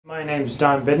My name's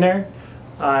Don Bidner.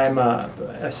 I'm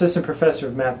assistant professor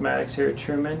of mathematics here at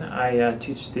Truman. I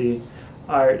teach the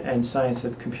art and science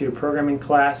of computer programming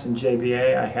class in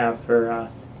JBA. I have for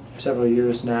several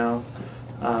years now.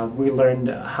 We learned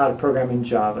how to program in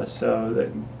Java. So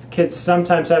the kids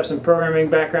sometimes have some programming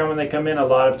background when they come in. A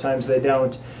lot of times they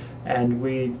don't. And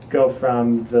we go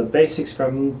from the basics,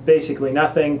 from basically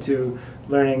nothing, to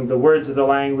learning the words of the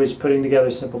language, putting together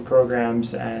simple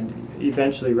programs, and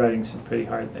eventually writing some pretty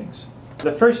hard things.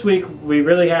 The first week we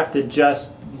really have to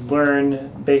just learn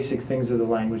basic things of the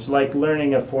language. Like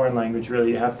learning a foreign language,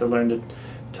 really you have to learn to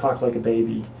talk like a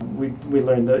baby. We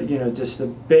learn just the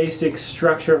basic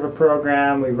structure of a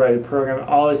program. We write a program,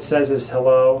 all it says is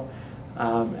hello,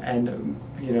 and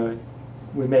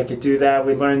we make it do that.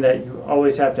 We learn that you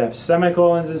always have to have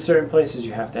semicolons in certain places,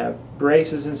 you have to have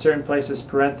braces in certain places,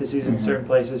 parentheses in certain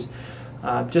places.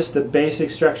 Just the basic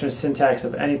structure and syntax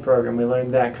of any program. We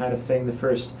learn that kind of thing the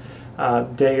first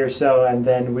day or so, and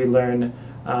then we learn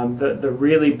the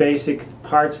really basic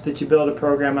parts that you build a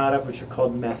program out of, which are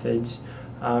called methods.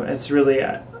 It's really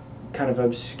kind of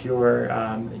obscure.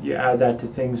 You add that to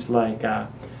things like the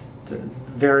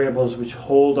variables which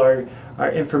hold our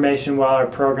information while our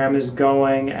program is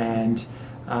going, and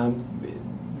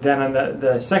then on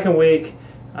the second week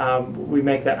we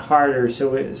make that harder.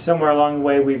 So somewhere along the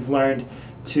way we've learned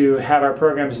to have our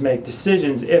programs make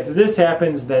decisions. If this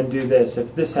happens, then do this.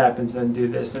 If this happens, then do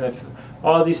this. And if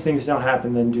all these things don't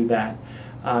happen, then do that.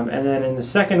 And then in the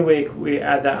second week we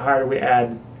add that harder. We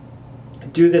add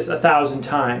do this 1,000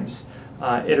 times,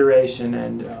 iteration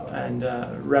and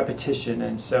repetition.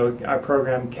 And so our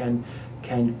program can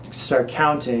start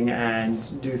counting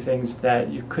and do things that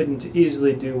you couldn't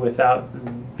easily do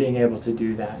without being able to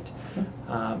do that.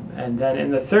 And then in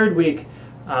the third week,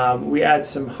 we add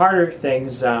some harder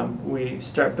things. We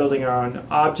start building our own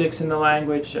objects in the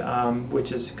language,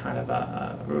 which is kind of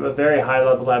a very high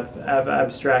level of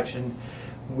abstraction.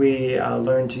 We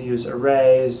learn to use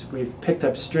arrays. We've picked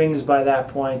up strings by that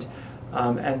point.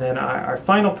 And then our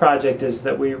final project is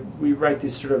that we write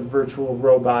these sort of virtual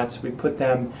robots. We put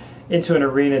them into an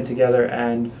arena together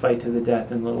and fight to the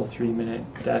death in little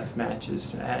 3-minute death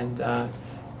matches. And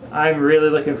I'm really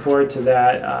looking forward to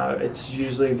that. It's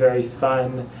usually very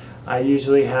fun. I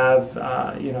usually have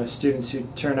students who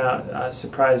turn out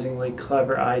surprisingly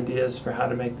clever ideas for how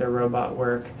to make their robot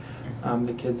work.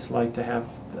 The kids like to have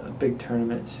a big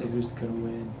tournament to see who's going to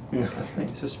win. That kind of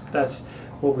thing. So that's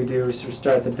what we do. We sort of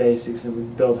start at the basics and we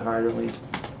build harder. We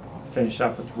finish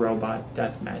off with robot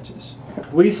death matches.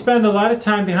 We spend a lot of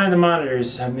time behind the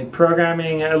monitors. I mean,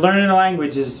 programming, learning a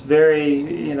language is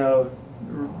very,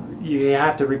 you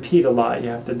have to repeat a lot. You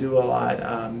have to do a lot.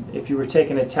 If you were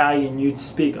taking Italian, you'd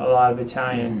speak a lot of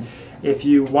Italian. If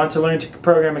you want to learn to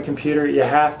program a computer, you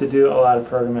have to do a lot of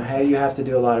programming. You have to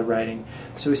do a lot of writing.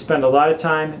 So we spend a lot of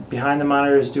time behind the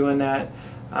monitors doing that.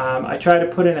 I try to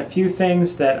put in a few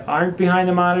things that aren't behind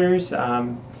the monitors.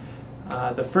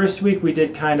 The first week we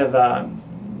did kind of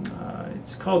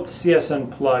it's called CS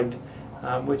Unplugged,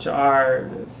 which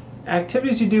are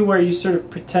activities you do where you sort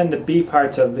of pretend to be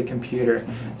parts of the computer.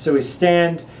 So we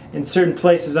stand in certain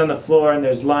places on the floor and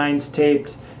there's lines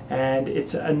taped and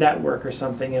it's a network or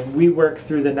something, and we work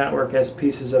through the network as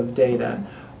pieces of data.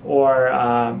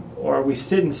 Or we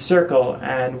sit in circle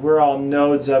and we're all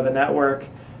nodes of a network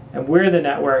and we're the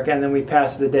network, and then we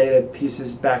pass the data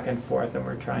pieces back and forth and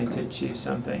we're trying to achieve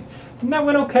something. And that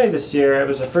went okay this year. It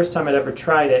was the first time I'd ever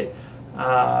tried it.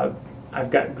 I've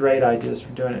got great ideas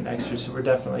for doing it next year, so we're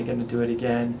definitely going to do it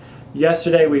again.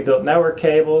 Yesterday we built network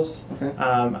cables.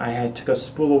 I took a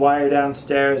spool of wire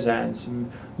downstairs and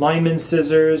some lineman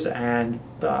scissors and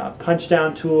punch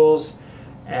down tools,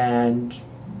 and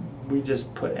we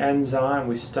just put ends on.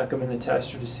 We stuck them in the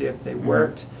tester to see if they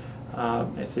worked.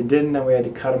 If they didn't, then we had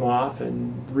to cut them off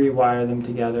and rewire them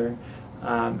together.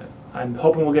 I'm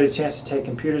hoping we'll get a chance to take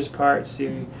computers apart,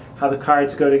 see how the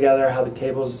cards go together, how the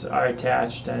cables are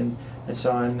attached, and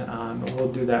so on.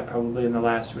 We'll do that probably in the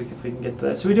last week if we can get to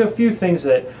that. So we do a few things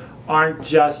that aren't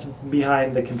just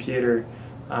behind the computer,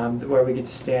 where we get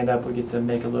to stand up, we get to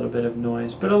make a little bit of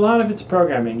noise. But a lot of it's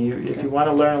programming. If you want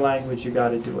to learn a language, you got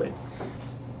to do it.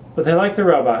 But they like the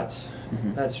robots.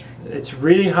 It's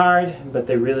really hard, but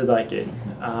they really like it.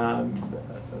 I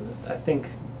think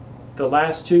the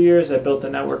last 2 years I built the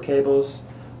network cables.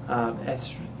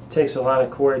 It takes a lot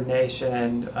of coordination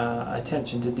and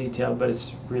attention to detail, but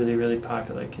it's really, really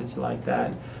popular. Kids like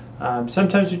that.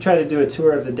 Sometimes we try to do a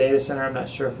tour of the data center. I'm not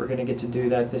sure if we're going to get to do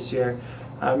that this year.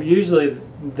 Usually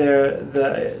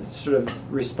the sort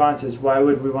of response is, why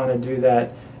would we want to do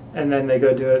that? And then they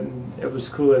go do it and it was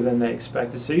cooler than they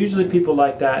expected. So usually people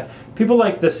like that. People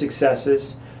like the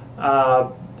successes.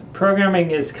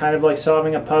 Programming is kind of like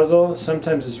solving a puzzle.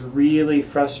 Sometimes it's really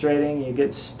frustrating. You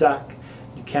get stuck.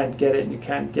 You can't get it. You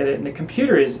can't get it. And the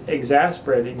computer is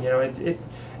exasperating. You know,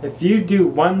 if you do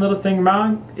one little thing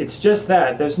wrong, it's just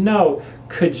that. There's no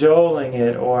cajoling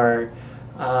it or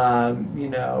you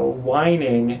know,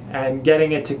 whining and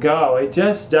getting it to go. It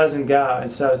just doesn't go.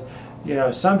 And so, you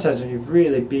know, sometimes when you've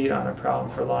really beat on a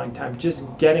problem for a long time,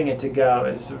 just getting it to go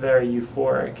is very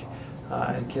euphoric,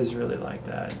 and kids really like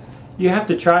that. You have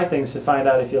to try things to find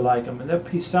out if you like them. And there'll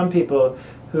be some people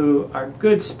who are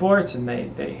good sports and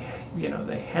they you know,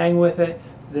 they hang with it.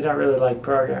 They don't really like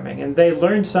programming, and they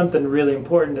learn something really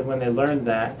important when they learn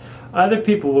that. Other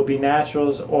people will be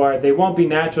naturals, or they won't be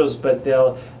naturals, but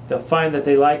they'll find that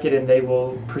they like it and they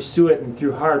will pursue it, and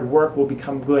through hard work will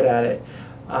become good at it.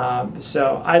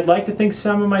 So I'd like to think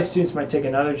some of my students might take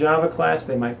another Java class.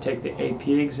 They might take the AP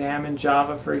exam in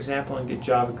Java, for example, and get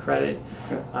Java credit,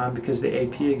 because the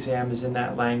AP exam is in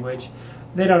that language.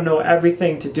 They don't know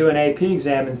everything to do an AP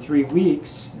exam in 3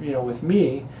 weeks, you know, with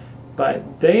me,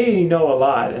 but they know a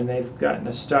lot and they've gotten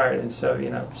a start. And so, you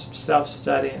know,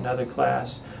 self-study, another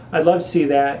class. I'd love to see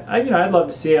that. I'd love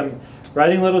to see them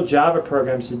writing little Java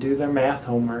programs to do their math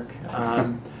homework,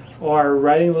 or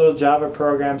writing little Java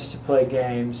programs to play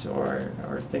games, or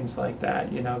things like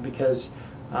that, you know, because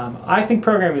I think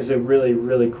programming is a really,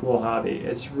 really cool hobby.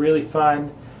 It's really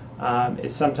fun.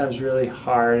 It's sometimes really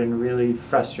hard and really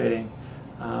frustrating,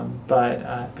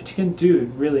 but you can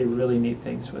do really, really neat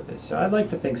things with it. So I'd like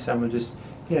to think some will just,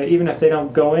 you know, even if they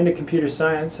don't go into computer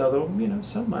science, although, you know,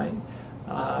 some might,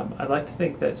 I'd like to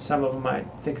think that some of them might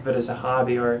think of it as a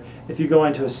hobby, or if you go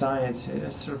into a science,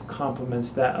 it sort of complements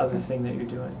that other thing that you're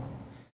doing.